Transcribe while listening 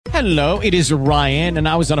Hello, it is Ryan, and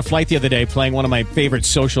I was on a flight the other day playing one of my favorite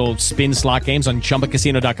social spin slot games on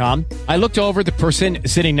ChumbaCasino.com. I looked over at the person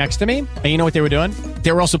sitting next to me, and you know what they were doing?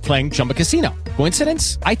 They were also playing Chumba Casino.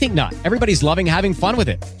 Coincidence? I think not. Everybody's loving having fun with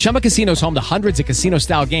it. Chumba Casino is home to hundreds of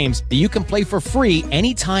casino-style games that you can play for free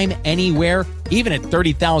anytime, anywhere, even at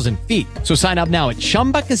 30,000 feet. So sign up now at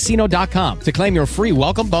ChumbaCasino.com to claim your free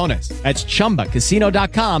welcome bonus. That's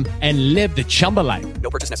ChumbaCasino.com and live the Chumba life.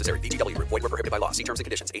 No purchase necessary. VGW. Void where prohibited by law. See terms and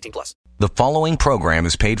conditions. 18+. The following program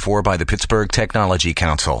is paid for by the Pittsburgh Technology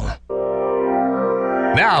Council.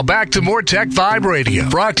 Now back to more Tech Vibe Radio,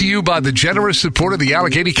 brought to you by the generous support of the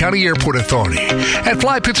Allegheny County Airport Authority at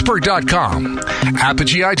flypittsburgh.com,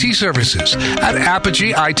 Apogee IT Services at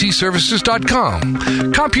apogeeitservices.com,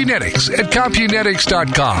 Compunetics at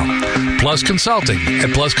compunetics.com, Plus Consulting at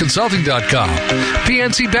plusconsulting.com,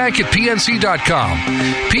 PNC Bank at pnc.com,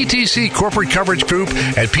 PTC Corporate Coverage Group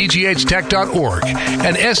at pghtech.org,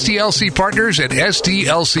 and SDLC Partners at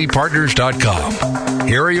sdlcpartners.com.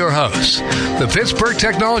 Here are your hosts, the Pittsburgh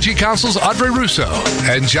Technology Council's Audrey Russo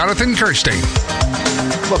and Jonathan Kirsting.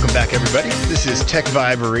 Welcome back, everybody. This is Tech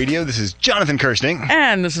Vibe Radio. This is Jonathan Kirsting.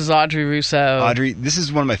 And this is Audrey Russo. Audrey, this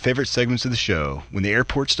is one of my favorite segments of the show, when the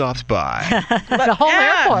airport stops by. The whole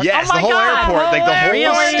airport. Yes, oh the whole airport. Like the whole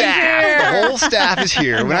really staff. here. The whole staff is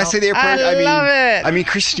here. When I say the airport, I mean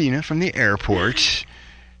Christina from the airport.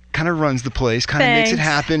 Kind of runs the place, kind of makes it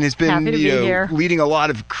happen. Has been leading a lot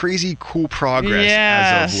of crazy, cool progress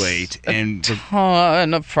as of late, and a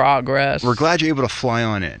ton of progress. We're glad you're able to fly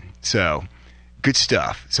on in. So, good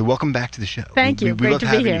stuff. So, welcome back to the show. Thank you. We Great love to be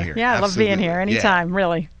having here. you here. Yeah, I love being here anytime.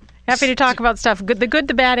 Really happy to talk about stuff. Good, the good,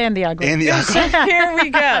 the bad, and the ugly. And the ugly. So here we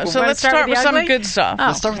go. So let's start with some good stuff. Oh.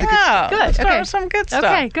 Let's start with the good stuff. Good. Let's start with some good stuff.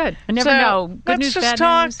 Okay, good. I never know. Good news, bad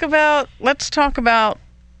news. Let's talk about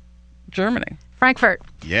Germany. Frankfurt.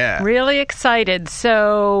 Yeah. Really excited.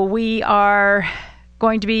 So we are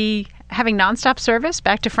going to be having nonstop service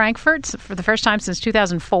back to Frankfurt for the first time since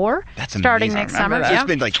 2004. That's starting amazing. next summer. It's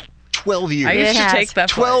been like 12 years. I used to take that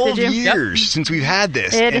 12 flight. years since we've had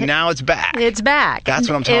this, and now it's back. It's back. That's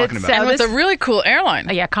what I'm talking about. And it's a really cool airline.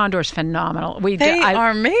 Yeah, Condor's phenomenal. They are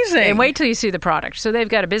amazing. And wait till you see the product. So they've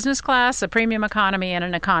got a business class, a premium economy, and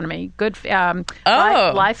an economy. Good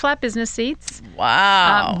lie flat business seats.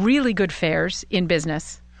 Wow. Really good fares in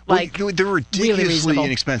business. They're ridiculously really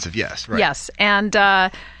inexpensive. Yes, right. Yes,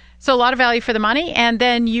 and so a lot of value for the money, and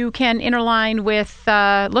then you can interline with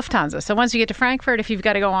Lufthansa. So once you get to Frankfurt, if you've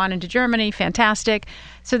got to go on into Germany, fantastic.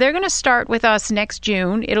 So they're going to start with us next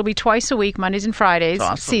June. It'll be twice a week, Mondays and Fridays,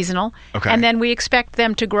 seasonal. Okay. And then we expect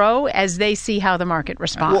them to grow as they see how the market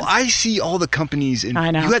responds. Well, I see all the companies.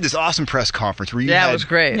 I know. You had this awesome press conference where you it was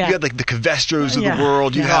great. You had like the Covestros of the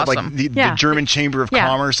world. You had like the German Chamber of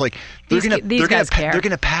Commerce. Like they're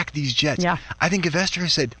gonna pack these jets. Yeah. I think Covestro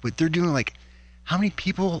said what they're doing. Like, how many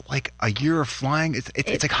people like a year are flying?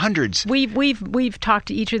 It's like hundreds. We've talked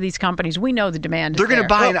to each of these companies. We know the demand. They're going to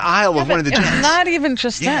buy an aisle of one of the jets. It's not even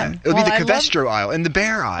just them. It'll be the Covestro aisle and the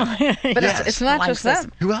Bear aisle. But it's not just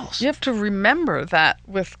them. Who else? You have to remember that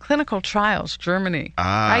with clinical trials, Germany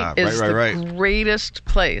is the greatest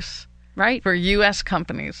place for U.S.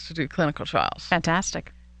 companies to do clinical trials.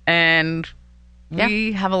 Fantastic. And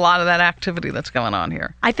we have a lot of that activity that's going on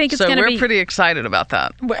here. I think it's going to be... So we're pretty excited about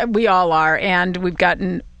that. We all are, and we've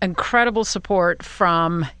gotten incredible support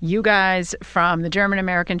from you guys, from the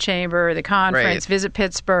German-American Chamber, the conference, Visit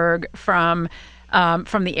Pittsburgh, from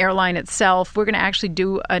the airline itself. We're going to actually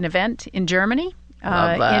do an event in Germany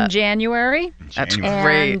in January. That's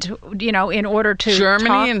great. And, in order to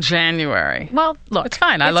Germany in January. Well, look. It's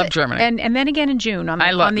fine. I love Germany. And then again in June on the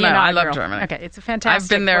inaugural. I love Germany. Okay, it's a fantastic I've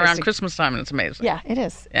been there place around Christmas time, and it's amazing. Yeah, it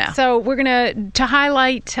is. Yeah. So we're going to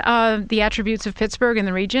highlight the attributes of Pittsburgh and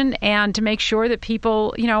the region, and to make sure that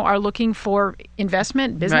people, are looking for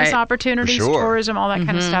investment, business opportunities, tourism, all that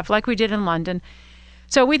kind of stuff, like we did in London.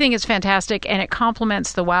 So we think it's fantastic, and it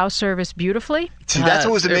complements the WOW service beautifully. See, that's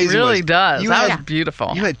what was amazing. It really does. That was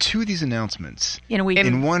beautiful. You had two of these announcements in a week.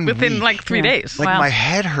 In 1 week. Within like 3 days. Like my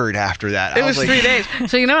head hurt after that. It was 3 days.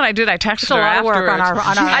 So you know what I did? I texted her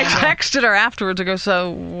afterwards. I texted her afterwards to go, so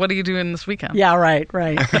what are you doing this weekend? Yeah, right.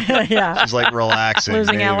 Yeah. She's like relaxing.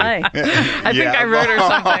 Losing maybe. LA. I think I wrote her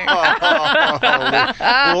something.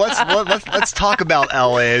 Well, let's talk about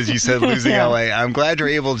LA, as you said, losing LA. I'm glad you're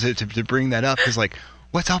able to bring that up, because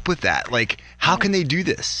what's up with that? Like, how can they do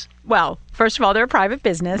this? Well, first of all, they're a private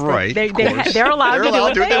business. Right, they're allowed to do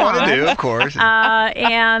what they want to do, of course.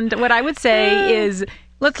 And what I would say is,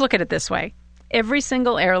 let's look at it this way. Every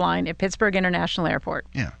single airline at Pittsburgh International Airport,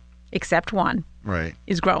 except one,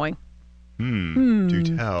 is growing.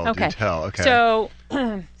 Do tell. Okay. Do tell.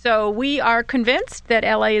 Okay. So we are convinced that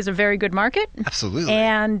LA is a very good market. Absolutely.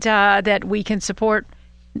 And that we can support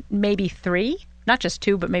maybe 3, not just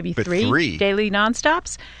 2, but maybe 3 daily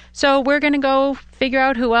nonstops. So we're going to go figure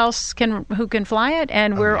out who can fly it,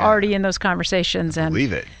 and we're already in those conversations. And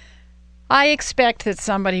believe it. I expect that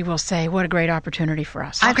somebody will say, "What a great opportunity for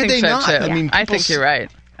us." I think so not? too. I mean, I think you're right.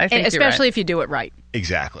 Especially if you do it right.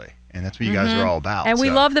 Exactly. And that's what you guys are all about. And we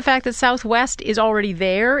love the fact that Southwest is already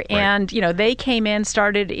there. And, they came in,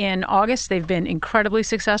 started in August. They've been incredibly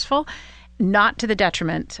successful, not to the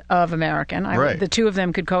detriment of American. The two of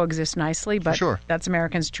them could coexist nicely, but that's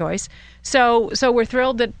American's choice. So we're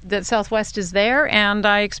thrilled that Southwest is there, and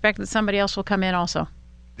I expect that somebody else will come in also.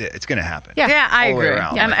 Yeah, it's going to happen. Yeah, I agree.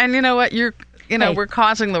 And you know what? We're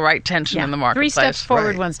causing the right tension in the marketplace. 3 steps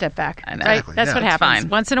forward, 1 step back. I know. Right? That's what happens fine.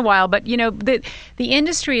 once in a while. But, the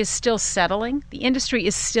industry is still settling. The industry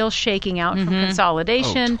is still shaking out from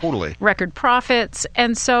consolidation, record profits.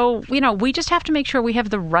 And so, we just have to make sure we have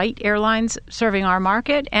the right airlines serving our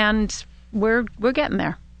market, and we're getting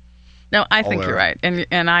there. No, I think you're right.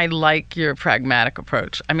 And I like your pragmatic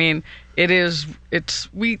approach. I mean,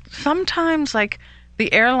 we sometimes, like,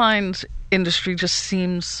 the airlines industry just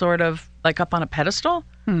seems sort of like up on a pedestal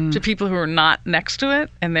to people who are not next to it,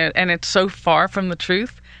 and it's so far from the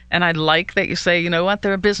truth. And I like that you say, you know what,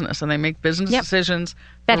 they're a business, and they make business decisions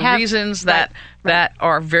for reasons that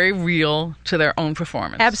are very real to their own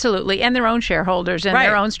performance. Absolutely, and their own shareholders and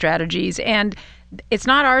their own strategies. And it's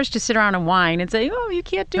not ours to sit around and whine and say, "Oh, you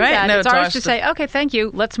can't do that." No, it's ours to say, "Okay, thank you.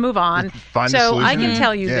 Let's move on." So I can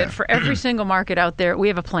tell you that for every single market out there, we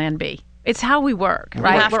have a plan B. It's how we work,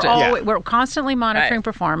 right? We're constantly monitoring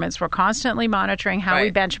performance. We're constantly monitoring how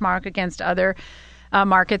we benchmark against other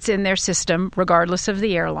markets in their system, regardless of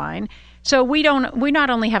the airline. So we not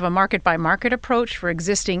only have a market by market approach for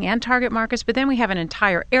existing and target markets, but then we have an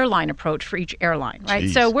entire airline approach for each airline, right?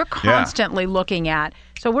 Jeez. So we're constantly looking at.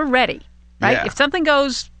 So we're ready, right? Yeah. If something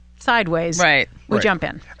goes sideways, we jump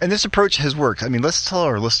in. And this approach has worked. I mean, let's tell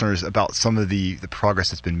our listeners about some of the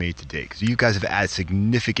progress that's been made to date, because you guys have added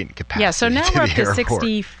significant capacity. Yeah, so now we're up to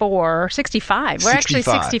 65. We're actually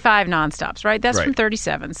 65 nonstops, right? That's from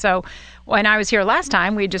 37. So when I was here last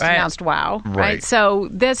time, we just announced WOW, right? So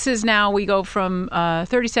this is now we go from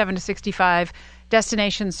 37 to 65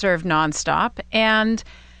 destinations served nonstop, and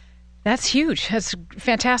that's huge. That's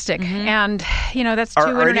fantastic. And, that's 2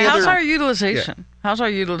 international. How's our utilization? How's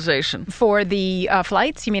our utilization? For the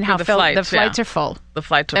flights? You mean how the full? flights, The flights are full. The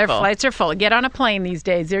flights are full. Flights are full. Get on a plane these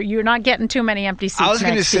days. You're not getting too many empty seats. I was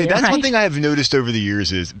going to say, that's right? one thing I have noticed over the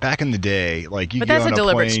years is back in the day, like you But get that's on a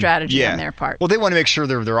deliberate plane, strategy on their part. Well, they want to make sure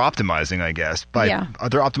they're optimizing, I guess.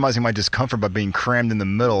 They're optimizing my discomfort by being crammed in the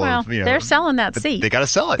middle of, they're selling that seat. They got to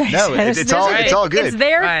sell it. No, it's all good. It's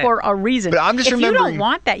there for a reason. But I'm just remembering, if you don't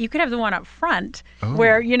want that, you could have the one up front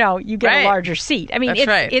where, you get a larger seat. I mean,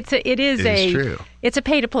 it's a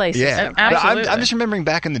pay to play system. Absolutely. I'm just remembering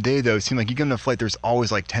back in the day, though, it seemed like you get on a flight, there's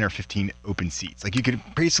always like 10 or 15 open seats. Like you could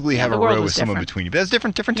basically have a row with someone between you. But that's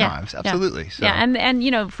different times. Absolutely. So. Yeah,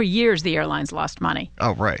 and for years the airlines lost money.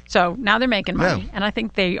 Oh, right. So now they're making money, and I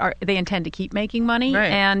think they intend to keep making money.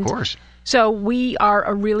 Right. And of course. So we are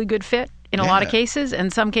a really good fit in a lot of cases,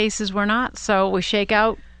 and some cases we're not. So we shake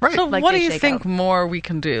out. Right. So what do you think more we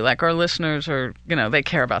can do? Like our listeners are, they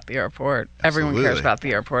care about the airport. Absolutely. Everyone cares about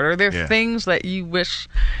the airport. Are there things that you wish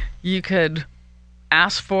you could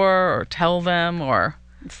ask for or tell them or...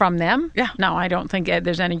 From them? Yeah. No, I don't think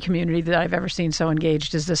there's any community that I've ever seen so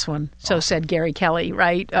engaged as this one. So said Gary Kelly,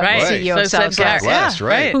 right? CEO of Southwest.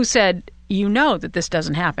 Right. Who said, that this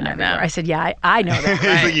doesn't happen everywhere. I said, I know that.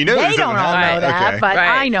 Right. Like, they don't all know that, but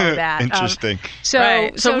I know that. Interesting.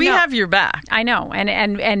 So we have your back. I know,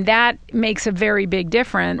 and that makes a very big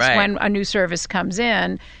difference when a new service comes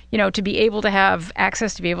in. To be able to have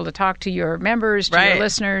access, to be able to talk to your members, to your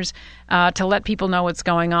listeners, to let people know what's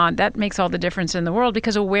going on, that makes all the difference in the world,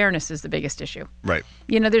 because awareness is the biggest issue. Right.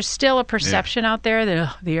 There's still a perception out there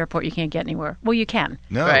that the airport, you can't get anywhere. Well, you can.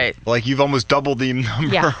 No. Right. Like you've almost doubled the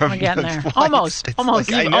number of we're getting there. flights.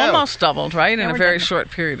 Almost. You've almost doubled, right, in a very short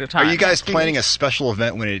period of time. Are you guys planning a special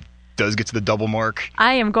event when it does get to the double mark?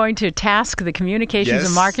 I am going to task the communications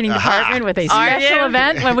and marketing department with a special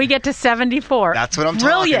event when we get to 74. That's what I'm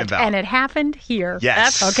talking about. And it happened here.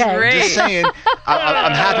 Yes. That's okay. great. Just saying,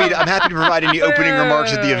 I'm happy to provide any opening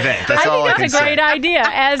remarks at the event. That's all I can say. I think that's a great idea.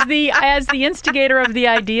 As the instigator of the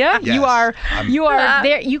idea, you are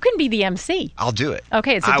there. You can be the MC. I'll do it.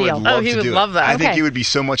 Okay, it's a deal. He would love that. I think it would be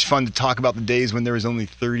so much fun to talk about the days when there was only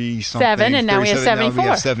 30-something. 7, and now we have 74. Now we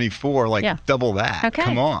have 74. Double that. Okay.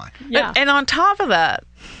 Come on. Yeah. And on top of that,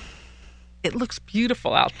 it looks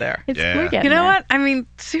beautiful out there. We're getting you know there. what? I mean,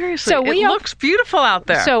 seriously, So it looks beautiful out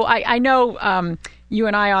there. So I know you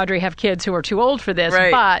and I, Audrey, have kids who are too old for this,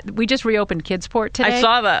 but we just reopened Kidsport today. I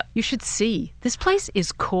saw that. You should see. This place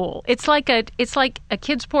is cool. It's like a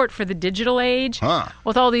Kidsport for the digital age,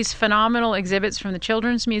 with all these phenomenal exhibits from the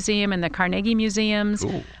Children's Museum and the Carnegie Museums.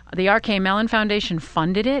 Cool. The R.K. Mellon Foundation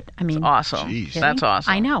funded it. I mean, that's awesome. Geez. That's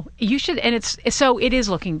awesome. I know. You should, and it is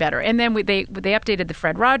looking better. And then they updated the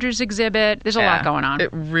Fred Rogers exhibit. There's a lot going on. It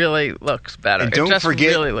really looks better. And don't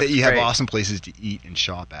forget that you have awesome places to eat and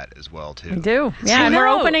shop at as well, too. We do. Yeah, and we're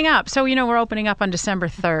opening up. So, we're opening up on December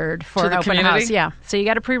 3rd for an open house. Yeah. So you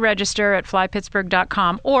got to pre-register at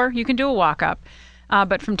flypittsburgh.com, or you can do a walk-up,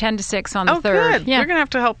 but from 10 to 6 on the 3rd. Good. Yeah. You're going to have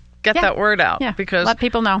to help get that word out. Yeah. Because let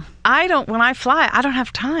people know. when I fly, I don't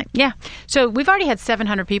have time. Yeah. So we've already had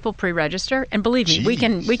 700 people pre-register, and believe me, we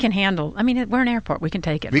can handle. I mean, we're an airport. We can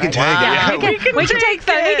take it. We can take it. Yeah. We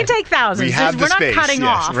can take thousands. We have the We're space. not cutting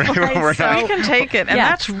off. We're not. We can take it, and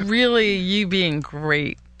that's really you being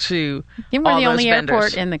great to we're all the those only vendors.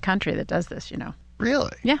 airport in the country that does this.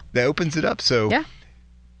 Really? Yeah. That opens it up. So yeah.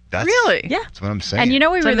 Yeah, That's what I'm saying.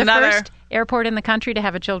 And we were the another first airport in the country to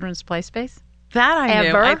have a children's play space. That I knew.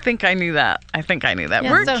 Ever? I think I knew that. Yeah,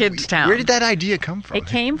 We're so- a kids' town. Where did that idea come from? It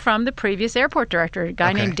came from the previous airport director, a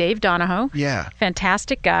guy named Dave Donahoe. Yeah.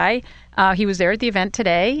 Fantastic guy. He was there at the event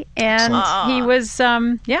today, and he was,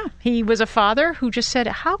 he was a father who just said,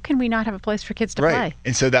 "How can we not have a place for kids to play?"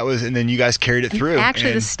 And so and then you guys carried it through.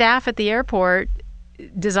 Actually, the staff at the airport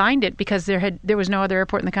designed it because there was no other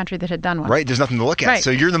airport in the country that had done one. Right, there's nothing to look at. Right. So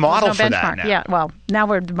you're the model There's no for that benchmark. now. Yeah, well, now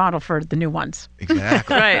we're the model for the new ones.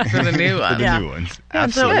 Exactly. Right, for the new For one. the new ones. So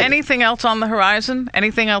Absolutely. anything else on the horizon?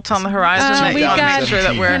 Anything else on the horizon that We've you want to got, make sure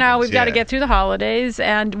that we're... we've got to get through the holidays,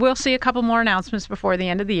 and we'll see a couple more announcements before the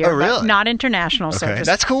end of the year. Oh, really? But not international. So Okay. just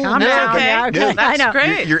That's cool. calm No, down. okay. Yeah, No, that's I know.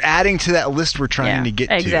 great. You're adding to that list we're trying to get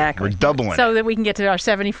to. Exactly. We're doubling so it. that we can get to our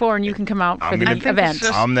 74, and you can come out for the event.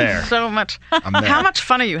 I'm there. So much. I'm there. How much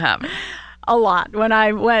fun are you having? A lot.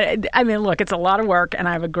 Look, it's a lot of work, and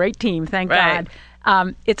I have a great team. Thank Right.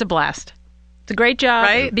 God. It's a blast. It's a great job,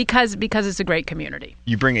 Right. because it's a great community.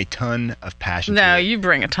 You bring a ton of passion No, to it. you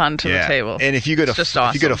bring a ton to the table. And if you go to It's just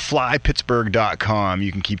awesome. if you go to flypittsburgh.com,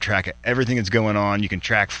 you can keep track of everything that's going on. You can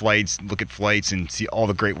track flights, look at flights, and see all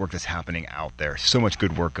the great work that's happening out there. So much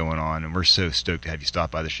good work going on, and we're so stoked to have you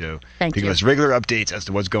stop by the show. Thank to you. give us regular updates as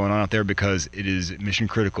to what's going on out there, because it is mission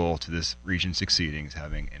critical to this region succeeding, is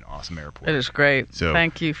having an awesome airport. It is great. So-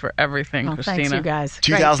 Thank you for everything, Christina. Thanks, you guys.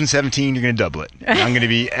 2017, you're going to double it. I'm going to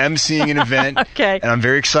be emceeing an event, Okay. and I'm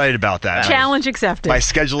very excited about that. Challenge accepted. My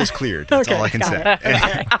schedule is cleared. That's all I can say.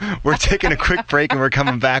 We're taking a quick break, and we're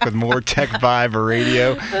coming back with more Tech Vibe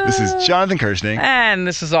Radio. This is Jonathan Kirsting. And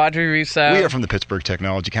this is Audrey Russo. We are from the Pittsburgh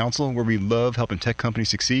Technology Council, where we love helping tech companies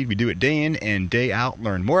succeed. We do it day in and day out.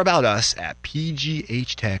 Learn more about us at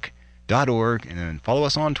pghtech.org, and then follow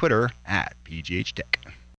us on Twitter at pghtech.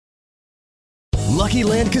 Lucky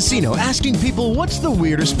Land Casino, asking people, what's the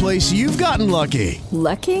weirdest place you've gotten lucky?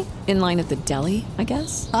 Lucky? In line at the deli, I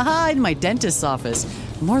guess? Aha, in my dentist's office.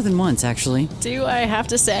 More than once, actually. Do I have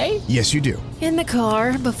to say? Yes, you do. In the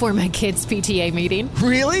car before my kids' PTA meeting.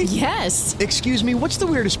 Really? Yes. Excuse me, what's the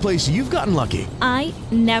weirdest place you've gotten lucky? I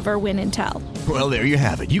never win and tell. Well, there you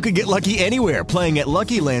have it. You can get lucky anywhere, playing at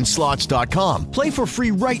LuckyLandSlots.com. Play for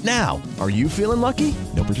free right now. Are you feeling lucky?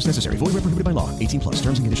 No purchase necessary. Void where prohibited by law. 18+.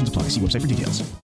 Terms and conditions apply. See website for details.